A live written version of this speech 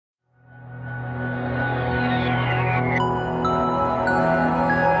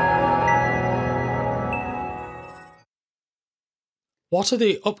What are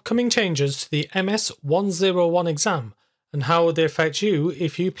the upcoming changes to the MS-101 exam and how will they affect you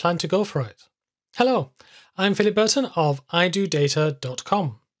if you plan to go for it? Hello, I'm Philip Burton of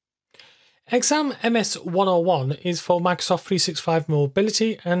idodata.com. Exam MS-101 is for Microsoft 365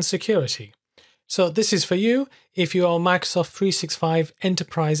 Mobility and Security. So this is for you if you are a Microsoft 365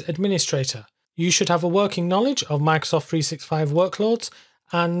 Enterprise Administrator. You should have a working knowledge of Microsoft 365 workloads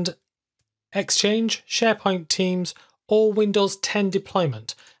and Exchange, SharePoint, Teams, or Windows 10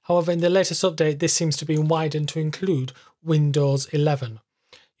 deployment. However, in the latest update, this seems to be widened to include Windows 11.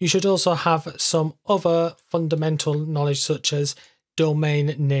 You should also have some other fundamental knowledge such as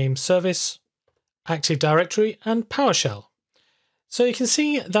Domain Name Service, Active Directory, and PowerShell. So you can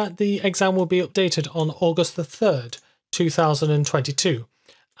see that the exam will be updated on August the 3rd, 2022,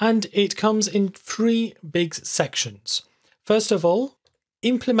 and it comes in three big sections. First of all,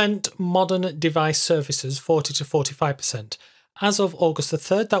 implement modern device services 40 to 45%. As of August the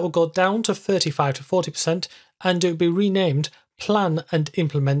 3rd, that will go down to 35 to 40% and it will be renamed Plan and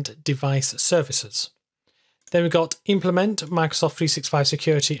Implement Device Services. Then we've got Implement Microsoft 365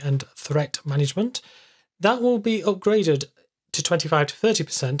 Security and Threat Management. That will be upgraded to 25 to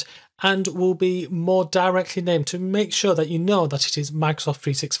 30% and will be more directly named to make sure that you know that it is Microsoft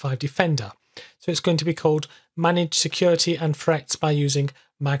 365 Defender. So it's going to be called Manage Security and Threats by using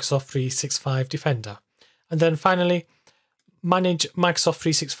Microsoft 365 Defender. And then finally, Manage Microsoft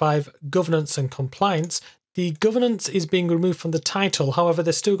 365 Governance and Compliance. The governance is being removed from the title. However,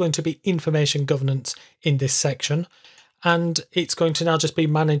 there's still going to be information governance in this section. And it's going to now just be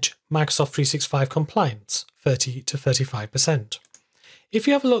Manage Microsoft 365 Compliance, 30 to 35%. If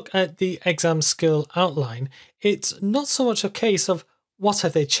you have a look at the exam skill outline, it's not so much a case of what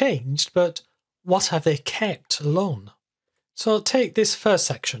have they changed, but what have they kept alone? So take this first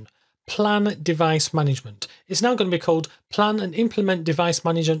section, Plan Device Management. It's now going to be called Plan and Implement Device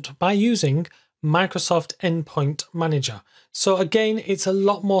Management by using Microsoft Endpoint Manager. So again, it's a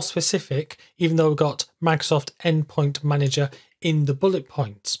lot more specific, even though we've got Microsoft Endpoint Manager in the bullet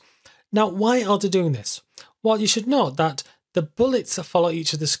points. Now, why are they doing this? Well, you should note that the bullets that follow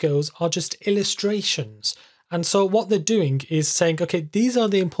each of the skills are just illustrations. And so what they're doing is saying, okay, these are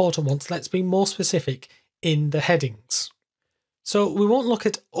the important ones. Let's be more specific in the headings. So we won't look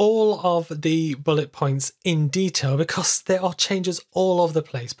at all of the bullet points in detail because there are changes all over the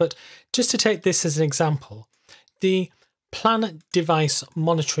place. But just to take this as an example, the Plan Device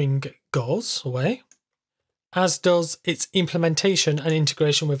Monitoring goes away, as does its implementation and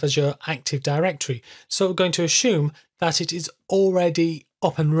integration with Azure Active Directory. So we're going to assume that it is already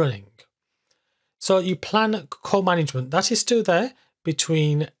up and running. So you plan co-management, that is still there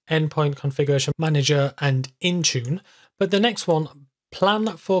between Endpoint Configuration Manager and Intune. But the next one,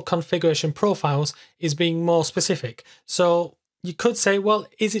 Plan for Configuration Profiles, is being more specific. So you could say, well,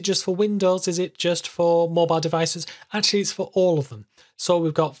 is it just for Windows? Is it just for mobile devices? Actually, it's for all of them. So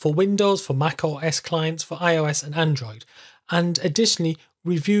we've got for Windows, for Mac OS clients, for iOS and Android. And additionally,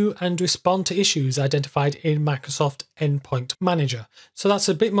 review and respond to issues identified in Microsoft Endpoint Manager. So that's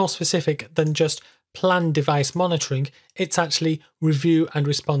a bit more specific than just plan device monitoring. It's actually review and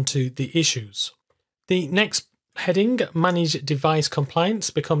respond to the issues. The next heading, Manage Device Compliance,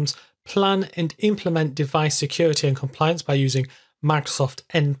 becomes Plan and Implement Device Security and Compliance by using Microsoft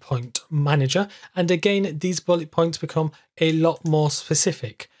Endpoint Manager. And again, these bullet points become a lot more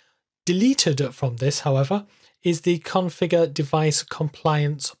specific. Deleted from this, however, is the Configure Device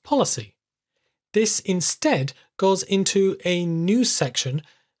Compliance Policy. This instead goes into a new section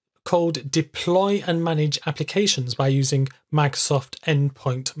called Deploy and Manage Applications by using Microsoft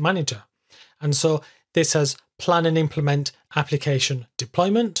Endpoint Manager. And so this has Plan and Implement Application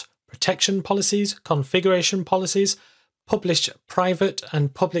Deployment, Protection Policies, Configuration Policies, Publish private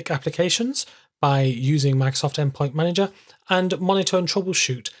and public applications by using Microsoft Endpoint Manager, and Monitor and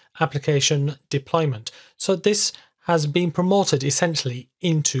Troubleshoot Application Deployment. So this has been promoted essentially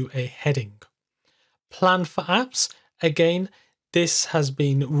into a heading. Plan for Apps, again, this has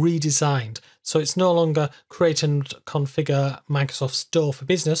been redesigned. So it's no longer create and configure Microsoft Store for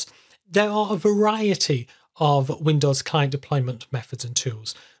Business. There are a variety of Windows client deployment methods and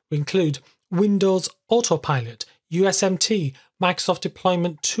tools. We include Windows Autopilot, USMT, Microsoft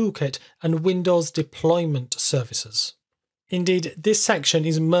Deployment Toolkit, and Windows Deployment Services. Indeed, this section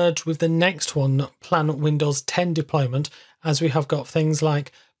is merged with the next one, Plan Windows 10 Deployment, as we have got things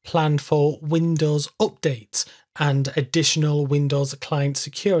like Plan for Windows Updates and additional Windows client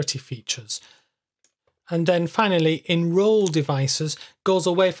security features. And then finally, Enroll Devices goes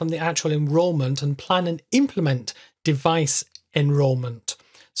away from the actual enrollment and Plan and Implement Device Enrollment.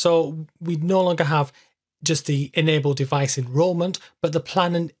 So we no longer have just the enable device enrollment, but the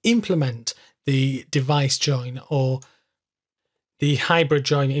plan and implement the device join or the hybrid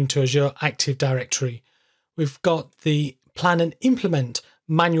join into Azure Active Directory. We've got the plan and implement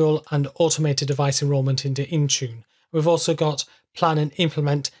manual and automated device enrollment into Intune. We've also got plan and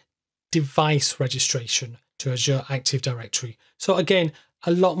implement device registration to Azure Active Directory. So again,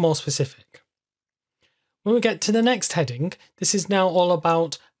 a lot more specific. When we get to the next heading, this is now all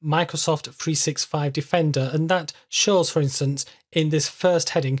about Microsoft 365 Defender, and that shows, for instance, in this first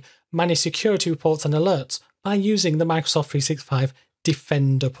heading, manage security reports and alerts by using the Microsoft 365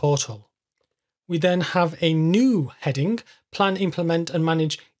 Defender portal. We then have a new heading, plan, implement and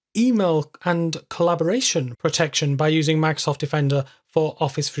manage email and collaboration protection by using Microsoft Defender for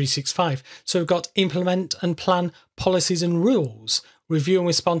Office 365. So we've got implement and plan policies and rules, review and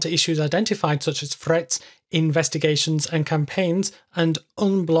respond to issues identified such as threats, investigations and campaigns, and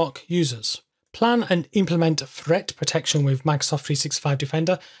unblock users. Plan and implement threat protection with Microsoft 365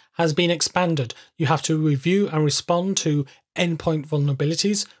 Defender has been expanded. You have to review and respond to endpoint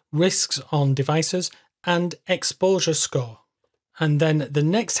vulnerabilities, risks on devices, and exposure score. And then the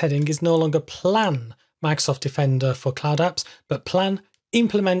next heading is no longer plan Microsoft Defender for cloud apps, but plan,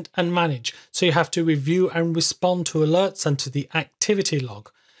 implement and manage. So you have to review and respond to alerts and to the activity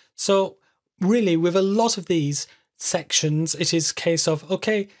log. So really, with a lot of these sections, it is a case of,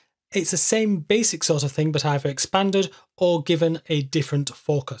 okay, it's the same basic sort of thing, but either expanded or given a different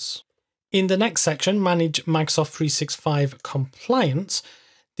focus. In the next section, manage Microsoft 365 compliance,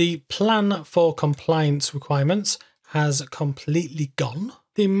 the plan for compliance requirements has completely gone.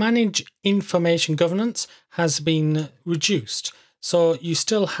 The manage information governance has been reduced. So you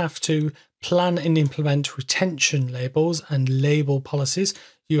still have to plan and implement retention labels and label policies.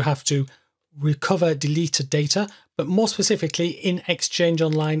 You have to recover deleted data, but more specifically in Exchange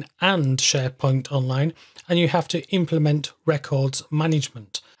Online and SharePoint Online, and you have to implement records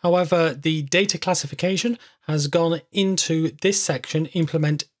management. However, the data classification has gone into this section,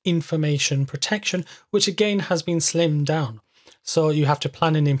 implement information protection, which again has been slimmed down. So you have to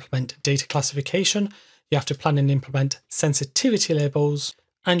plan and implement data classification, you have to plan and implement sensitivity labels,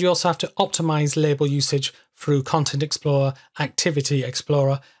 and you also have to optimize label usage through Content Explorer, Activity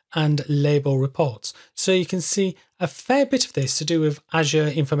Explorer, and label reports. So you can see a fair bit of this to do with Azure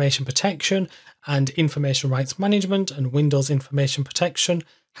Information Protection and Information Rights Management and Windows Information Protection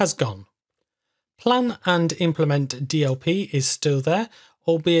has gone. Plan and implement DLP is still there,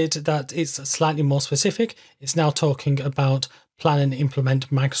 albeit that it's slightly more specific. It's now talking about plan and implement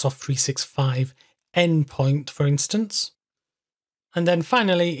Microsoft 365 Endpoint, for instance. And then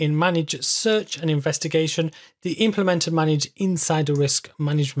finally, in Manage Search and Investigation, the Implement and Manage Insider Risk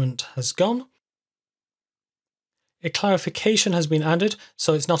Management has gone. A clarification has been added,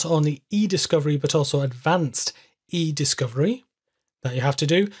 so it's not only e-discovery but also advanced e-discovery that you have to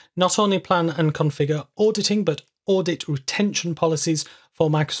do. Not only plan and configure auditing, but audit retention policies for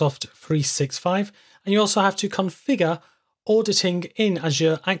Microsoft 365. And you also have to configure auditing in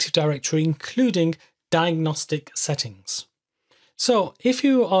Azure Active Directory, including diagnostic settings. So if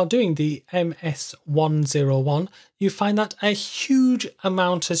you are doing the MS-101, you find that a huge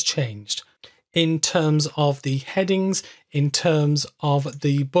amount has changed in terms of the headings, in terms of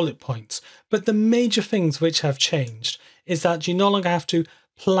the bullet points. But the major things which have changed is that you no longer have to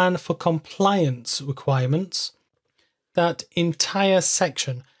plan for compliance requirements. That entire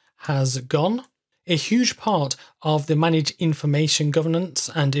section has gone. A huge part of the managed information governance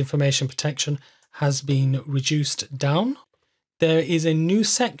and information protection has been reduced down. There is a new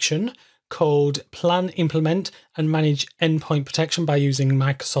section called Plan, Implement and Manage Endpoint Protection by using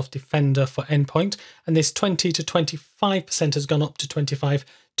Microsoft Defender for Endpoint. And this 20 to 25% has gone up to 25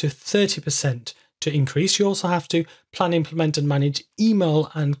 to 30% to increase. You also have to plan, implement and manage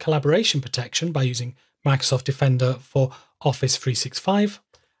email and collaboration protection by using Microsoft Defender for Office 365.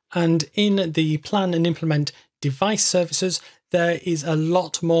 And in the plan and implement device services, there is a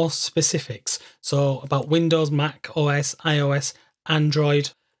lot more specifics. So about Windows, Mac OS, iOS, Android,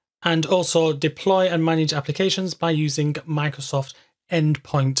 and also deploy and manage applications by using Microsoft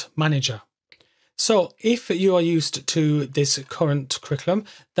Endpoint Manager. So if you are used to this current curriculum,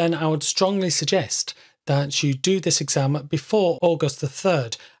 then I would strongly suggest that you do this exam before August the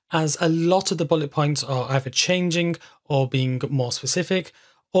 3rd, as a lot of the bullet points are either changing or being more specific,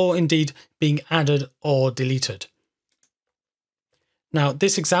 or indeed being added or deleted. Now,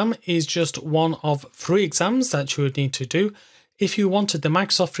 this exam is just one of 3 exams that you would need to do if you wanted the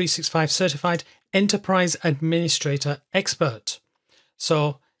Microsoft 365 Certified Enterprise Administrator Expert.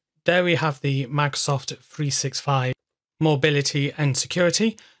 So there we have the Microsoft 365 Mobility and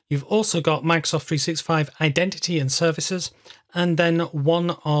Security. You've also got Microsoft 365 Identity and Services, and then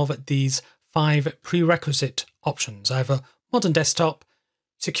one of these 5 prerequisite options, either Modern Desktop,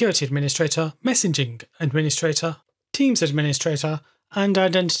 Security Administrator, Messaging Administrator, Teams Administrator, and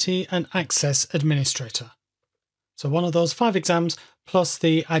Identity and Access Administrator. So one of those 5 exams plus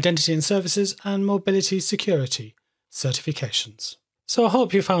the Identity and Services and Mobility Security certifications. So I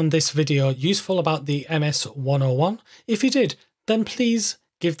hope you found this video useful about the MS-101. If you did, then please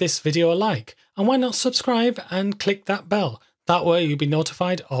give this video a like, and why not subscribe and click that bell? That way you'll be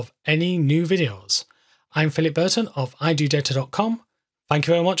notified of any new videos. I'm Philip Burton of idodata.com. Thank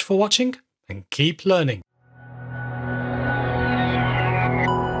you very much for watching, and keep learning.